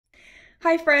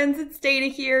Hi friends, it's Dana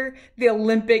here. The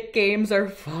Olympic Games are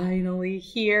finally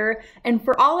here. And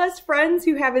for all us friends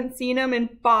who haven't seen them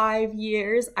in 5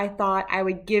 years, I thought I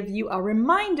would give you a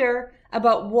reminder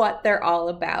about what they're all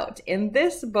about in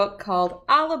this book called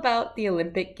All About the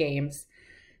Olympic Games.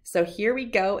 So here we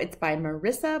go. It's by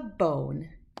Marisa Boan.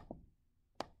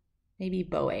 Maybe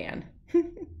Boan.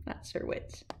 Not sure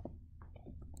which.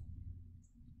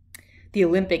 The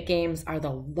Olympic Games are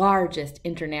the largest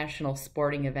international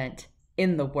sporting event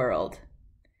in the world.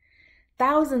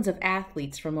 Thousands of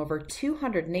athletes from over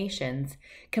 200 nations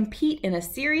compete in a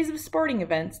series of sporting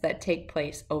events that take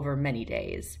place over many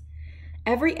days.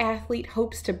 Every athlete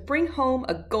hopes to bring home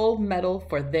a gold medal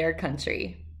for their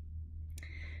country.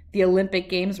 The Olympic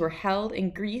Games were held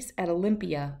in Greece at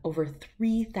Olympia over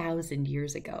 3,000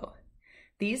 years ago.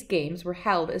 These games were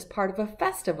held as part of a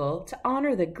festival to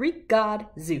honor the Greek god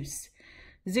Zeus.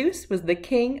 Zeus was the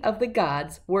king of the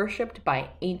gods worshipped by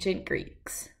ancient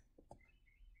Greeks.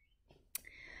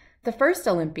 The first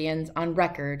Olympics on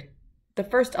record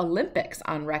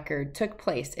took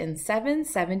place in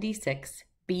 776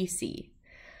 BC.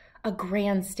 A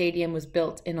grand stadium was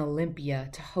built in Olympia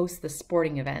to host the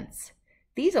sporting events.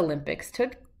 These Olympics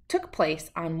took place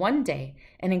on one day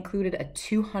and included a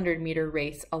 200-meter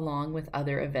race along with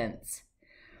other events.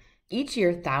 Each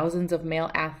year, thousands of male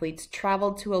athletes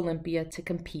traveled to Olympia to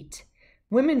compete.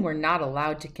 Women were not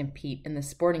allowed to compete in the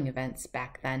sporting events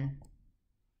back then.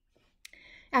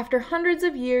 After hundreds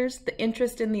of years, the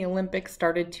interest in the Olympics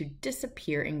started to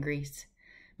disappear in Greece.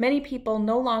 Many people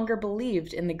no longer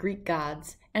believed in the Greek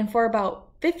gods, and for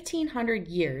about 1,500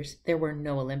 years, there were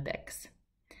no Olympics.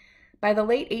 By the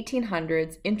late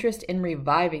 1800s, interest in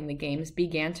reviving the games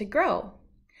began to grow.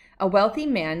 A wealthy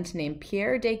man named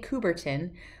Pierre de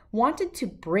Coubertin wanted to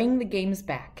bring the games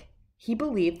back. He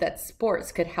believed that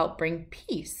sports could help bring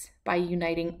peace by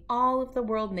uniting all of the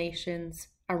world nations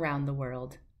around the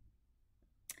world.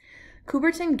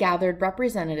 Coubertin gathered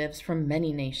representatives from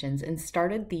many nations and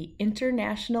started the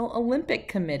International Olympic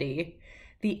Committee,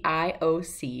 the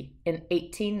IOC, in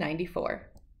 1894.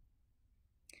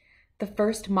 The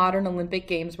first modern Olympic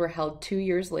Games were held 2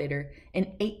 years later in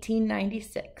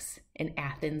 1896 in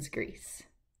Athens, Greece.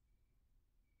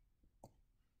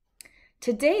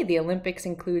 Today, the Olympics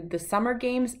include the Summer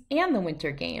Games and the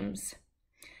Winter Games.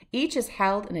 Each is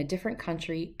held in a different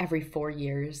country every 4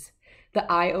 years. The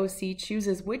IOC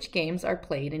chooses which games are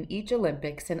played in each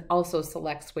Olympics and also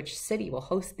selects which city will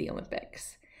host the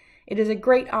Olympics. It is a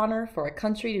great honor for a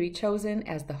country to be chosen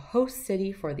as the host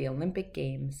city for the Olympic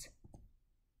Games.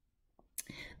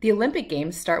 The Olympic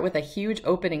Games start with a huge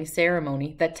opening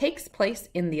ceremony that takes place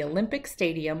in the Olympic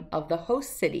Stadium of the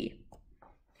host city.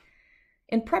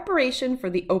 In preparation for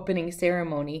the opening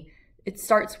ceremony, it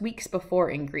starts weeks before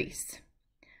in Greece.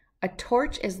 A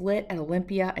torch is lit at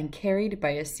Olympia and carried by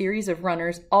a series of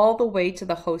runners all the way to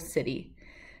the host city.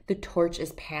 The torch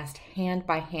is passed hand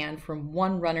by hand from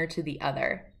one runner to the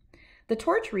other. The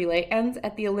torch relay ends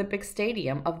at the Olympic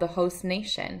Stadium of the host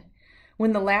nation.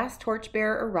 When the last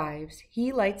torchbearer arrives,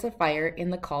 he lights a fire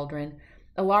in the cauldron,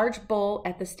 a large bowl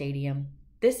at the stadium.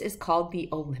 This is called the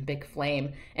Olympic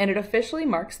flame, and it officially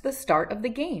marks the start of the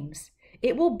games.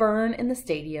 It will burn in the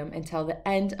stadium until the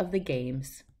end of the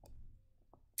games.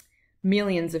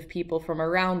 Millions of people from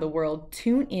around the world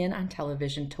tune in on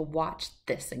television to watch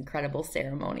this incredible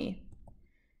ceremony.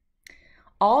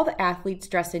 All the athletes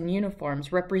dress in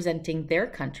uniforms representing their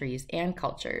countries and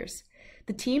cultures.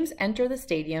 The teams enter the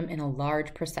stadium in a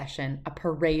large procession, a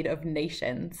parade of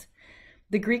nations.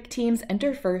 The Greek teams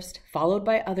enter first, followed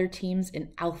by other teams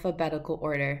in alphabetical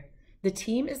order. The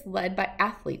team is led by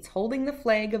athletes holding the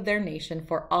flag of their nation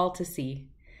for all to see.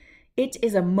 It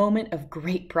is a moment of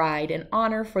great pride and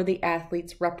honor for the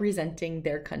athletes representing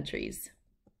their countries.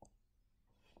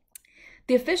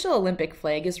 The official Olympic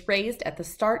flag is raised at the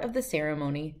start of the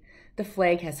ceremony. The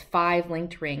flag has 5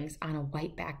 linked rings on a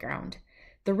white background.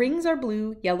 The rings are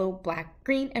blue, yellow, black,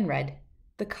 green, and red.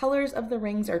 The colors of the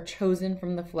rings are chosen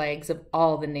from the flags of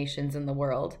all the nations in the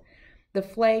world. The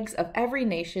flags of every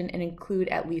nation include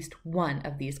at least one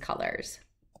of these colors.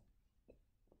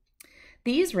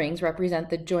 These rings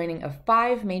represent the joining of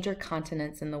 5 major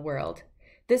continents in the world.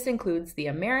 This includes the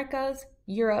Americas,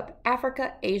 Europe,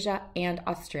 Africa, Asia, and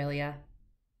Australia.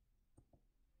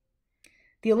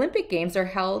 The Olympic Games are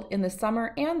held in the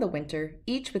summer and the winter,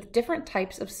 each with different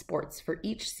types of sports for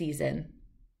each season.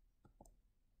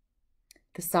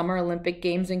 The Summer Olympic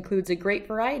Games includes a great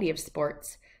variety of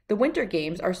sports. The Winter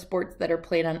Games are sports that are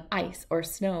played on ice or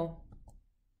snow.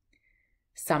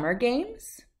 Summer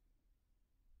Games,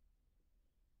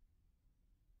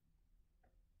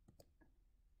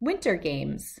 Winter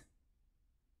Games.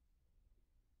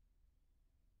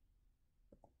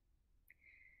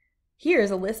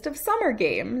 Here's a list of summer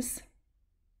games.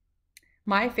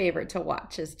 My favorite to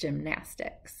watch is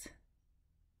gymnastics.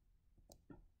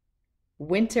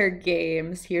 Winter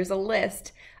games, here's a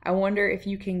list. I wonder if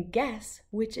you can guess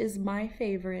which is my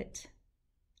favorite.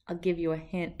 I'll give you a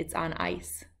hint, it's on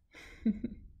ice.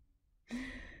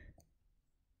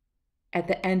 At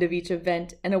the end of each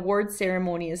event, an award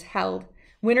ceremony is held.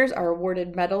 Winners are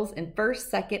awarded medals in first,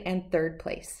 second, and third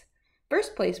place.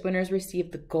 First place winners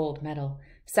receive the gold medal.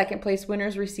 Second place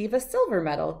winners receive a silver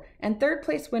medal. And third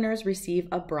place winners receive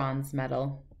a bronze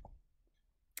medal.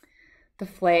 The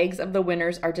flags of the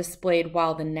winners are displayed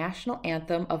while the national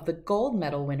anthem of the gold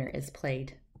medal winner is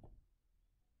played.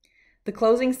 The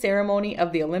closing ceremony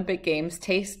of the Olympic Games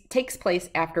takes place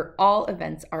after all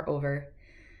events are over.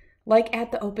 Like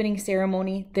at the opening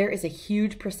ceremony, there is a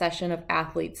huge procession of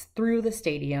athletes through the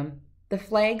stadium. The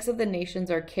flags of the nations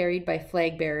are carried by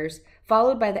flag bearers,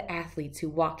 followed by the athletes who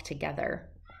walk together.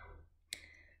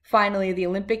 Finally, the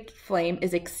Olympic flame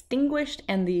is extinguished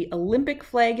and the Olympic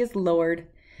flag is lowered,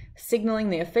 signaling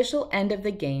the official end of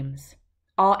the Games.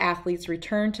 All athletes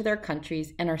return to their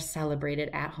countries and are celebrated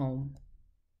at home.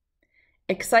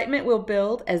 Excitement will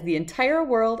build as the entire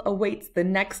world awaits the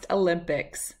next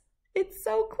Olympics. It's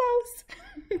so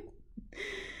close.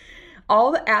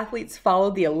 All the athletes follow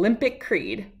the Olympic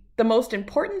creed. The most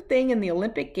important thing in the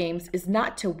Olympic Games is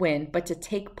not to win, but to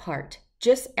take part,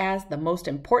 just as the most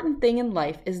important thing in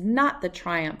life is not the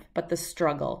triumph, but the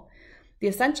struggle. The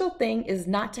essential thing is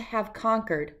not to have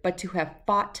conquered, but to have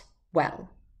fought well.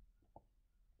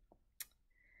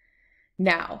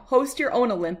 Now, host your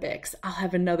own Olympics. I'll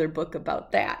have another book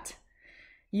about that.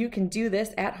 You can do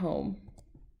this at home.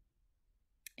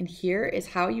 And here is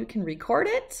how you can record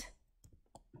it.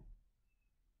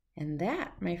 And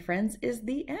that, my friends, is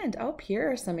the end. Oh,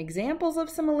 here are some examples of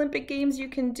some Olympic games you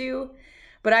can do.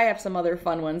 But I have some other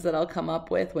fun ones that I'll come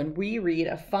up with when we read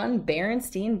a fun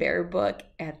Berenstain Bear book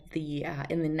at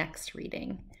in the next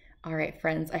reading. All right,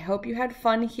 friends, I hope you had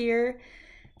fun here.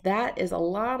 That is a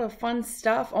lot of fun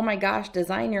stuff. Oh my gosh,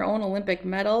 design your own Olympic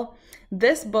medal.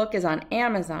 This book is on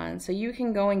Amazon, so you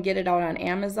can go and get it out on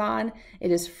Amazon.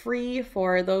 It is free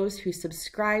for those who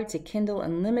subscribe to Kindle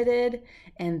Unlimited.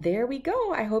 And there we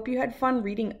go. I hope you had fun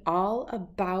reading all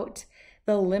about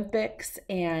the Olympics,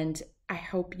 and I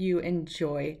hope you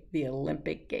enjoy the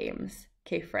Olympic Games.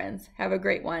 Okay, friends, have a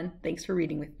great one. Thanks for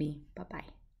reading with me. Bye-bye.